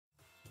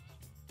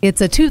It's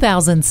a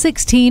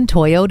 2016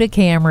 Toyota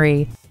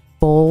Camry.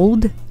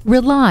 Bold,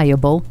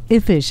 reliable,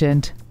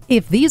 efficient.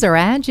 If these are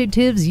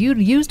adjectives you'd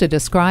use to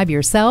describe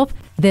yourself,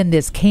 then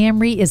this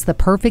Camry is the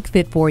perfect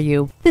fit for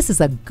you. This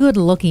is a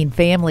good-looking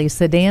family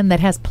sedan that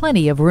has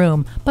plenty of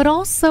room, but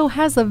also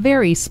has a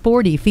very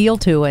sporty feel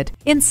to it.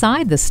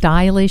 Inside the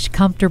stylish,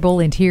 comfortable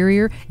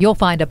interior, you'll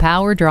find a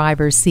power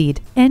driver's seat,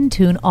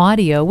 N-Tune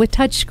audio with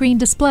touchscreen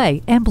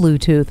display and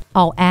Bluetooth,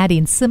 all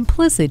adding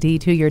simplicity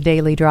to your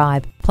daily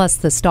drive. Plus,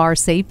 the Star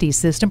Safety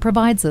System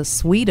provides a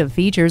suite of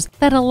features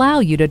that allow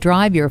you to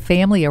drive your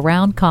family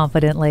around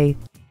confidently.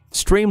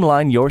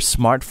 Streamline your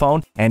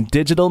smartphone and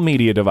digital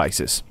media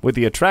devices with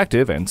the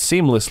attractive and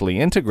seamlessly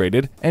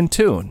integrated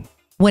N-Tune.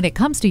 When it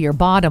comes to your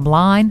bottom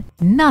line,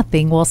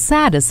 nothing will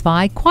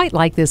satisfy quite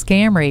like this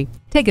Camry.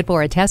 Take it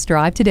for a test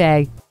drive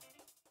today.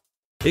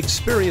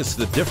 Experience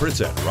the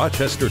difference at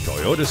Rochester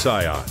Toyota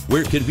Scion.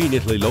 We're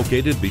conveniently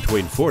located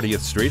between 40th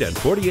Street and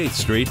 48th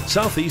Street,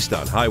 southeast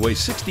on Highway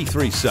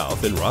 63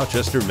 South in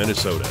Rochester,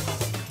 Minnesota.